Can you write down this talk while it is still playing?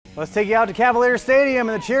Let's take you out to Cavalier Stadium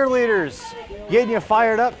and the cheerleaders getting you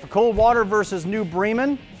fired up for Coldwater versus New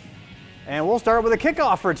Bremen. And we'll start with a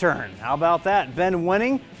kickoff return. How about that? Ben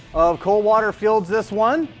Winning of Coldwater fields this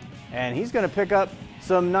one, and he's going to pick up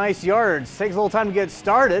some nice yards. Takes a little time to get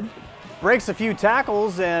started, breaks a few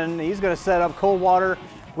tackles, and he's going to set up Coldwater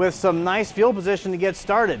with some nice field position to get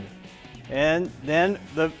started. And then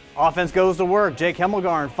the offense goes to work. Jake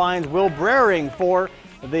Hemmelgarn finds Will Brering for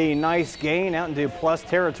the nice gain out into plus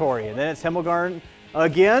territory. And then it's Hemmelgarn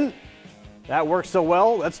again. That works so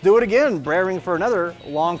well. Let's do it again. Brering for another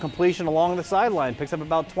long completion along the sideline. Picks up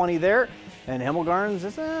about 20 there. And Hemmelgarn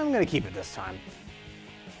says, I'm going to keep it this time.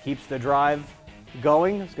 Keeps the drive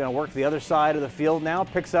going. He's going to work the other side of the field now.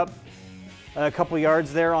 Picks up a couple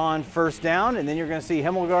yards there on first down. And then you're going to see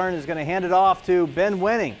Hemmelgarn is going to hand it off to Ben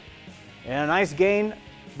Winning. And a nice gain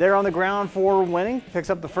there on the ground for Winning. Picks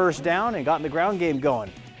up the first down and got the ground game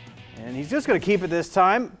going. And he's just going to keep it this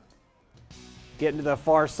time. Getting to the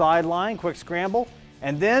far sideline, quick scramble.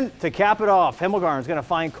 And then to cap it off, Hemmelgarn is going to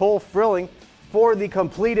find Cole Frilling for the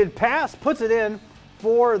completed pass. Puts it in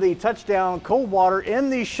for the touchdown. Coldwater in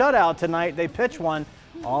the shutout tonight. They pitch one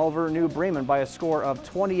all over New Bremen by a score of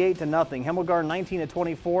 28-0. Hemmelgarn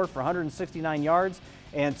 19-24 for 169 yards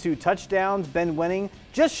and 2 touchdowns. Ben Winning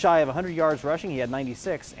just shy of 100 yards rushing. He had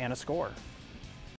 96 and a score.